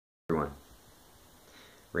Everyone,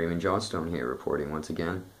 Raymon Johnstone here reporting once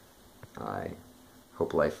again. I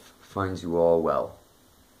hope life finds you all well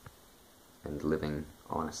and living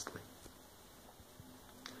honestly.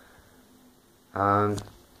 I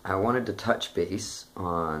wanted to touch base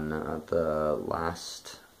on the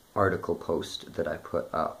last article post that I put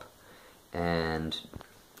up and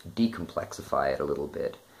decomplexify it a little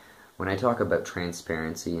bit. When I talk about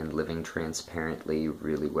transparency and living transparently,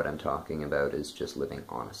 really what I'm talking about is just living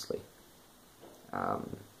honestly.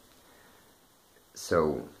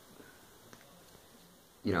 So,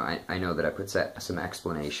 you know, I know that I put some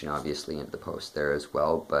explanation, obviously, into the post there as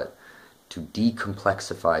well, but to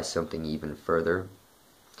decomplexify something even further,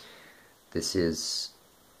 this is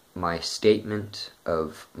my statement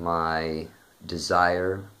of my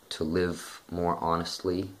desire to live more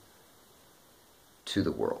honestly to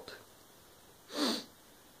the world.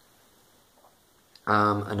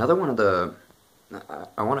 I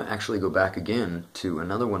want to actually go back again to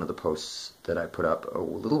another one of the posts that I put up a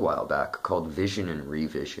little while back called Vision and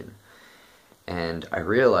Revision. And I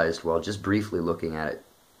realized while just briefly looking at it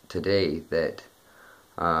today that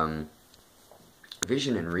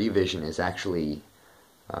Vision and Revision is actually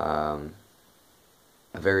a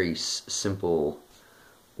very simple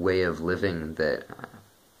way of living that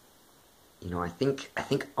I think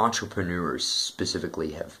entrepreneurs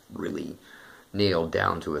specifically have really nailed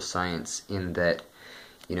down to a science, in that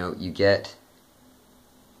you get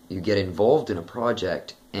involved in a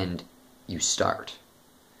project and you start,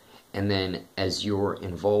 and then as you're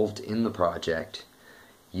involved in the project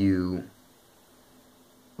you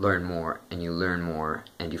learn more and you learn more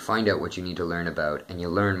and you find out what you need to learn about and you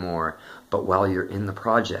learn more, but while you're in the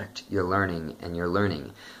project you're learning and you're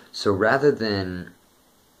learning. So rather than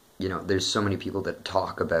there's so many people that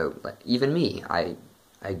talk about, like, even me, I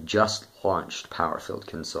just launched Powerfilled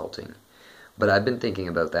Consulting, but I've been thinking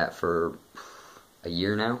about that for a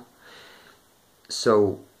year now.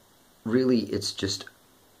 So really it's just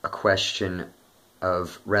a question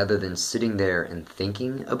of, rather than sitting there and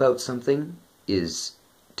thinking about something, is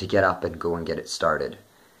to get up and go and get it started.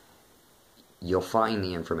 You'll find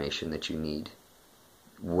the information that you need.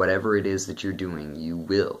 Whatever it is that you're doing, you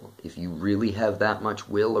will. If you really have that much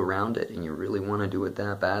will around it and you really want to do it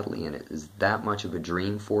that badly and it is that much of a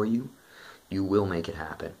dream for you, you will make it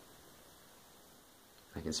happen.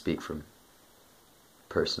 I can speak from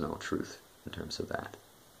personal truth in terms of that.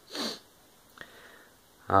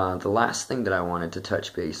 The last thing that I wanted to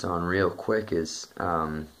touch base on real quick is,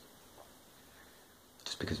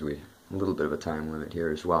 just because we have a little bit of a time limit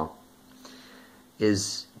here as well,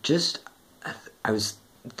 is just, I was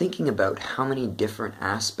thinking about how many different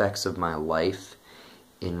aspects of my life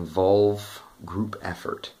involve group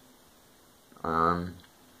effort. All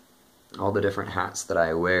the different hats that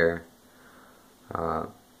I wear.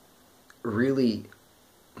 Really,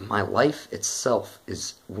 my life itself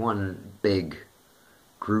is one big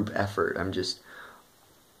group effort.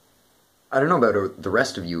 I don't know about the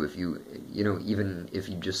rest of you, if even if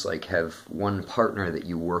you just like have one partner that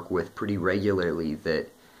you work with pretty regularly, that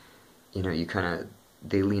you kind of,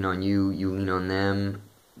 they lean on you, you lean on them,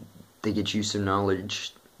 they get you some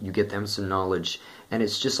knowledge, you get them some knowledge, and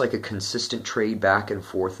it's just like a consistent trade back and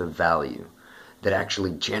forth of value that actually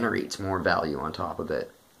generates more value on top of it.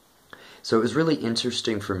 So it was really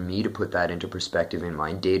interesting for me to put that into perspective in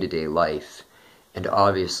my day-to-day life. And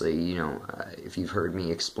obviously, if you've heard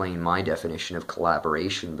me explain my definition of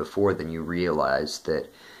collaboration before, then you realize that,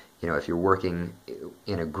 if you're working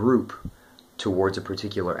in a group towards a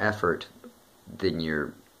particular effort, then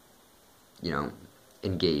you're,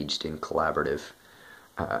 engaged in collaborative,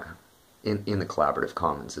 in the collaborative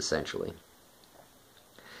commons, essentially.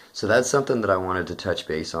 So that's something that I wanted to touch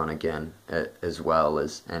base on again, as well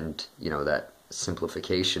as, and, that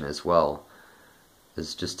simplification as well,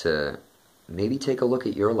 is just to maybe take a look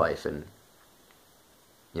at your life and,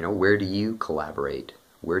 where do you collaborate?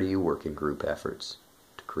 Where do you work in group efforts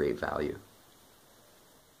to create value?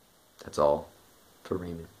 That's all for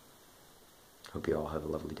Raymond. Hope you all have a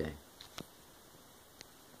lovely day.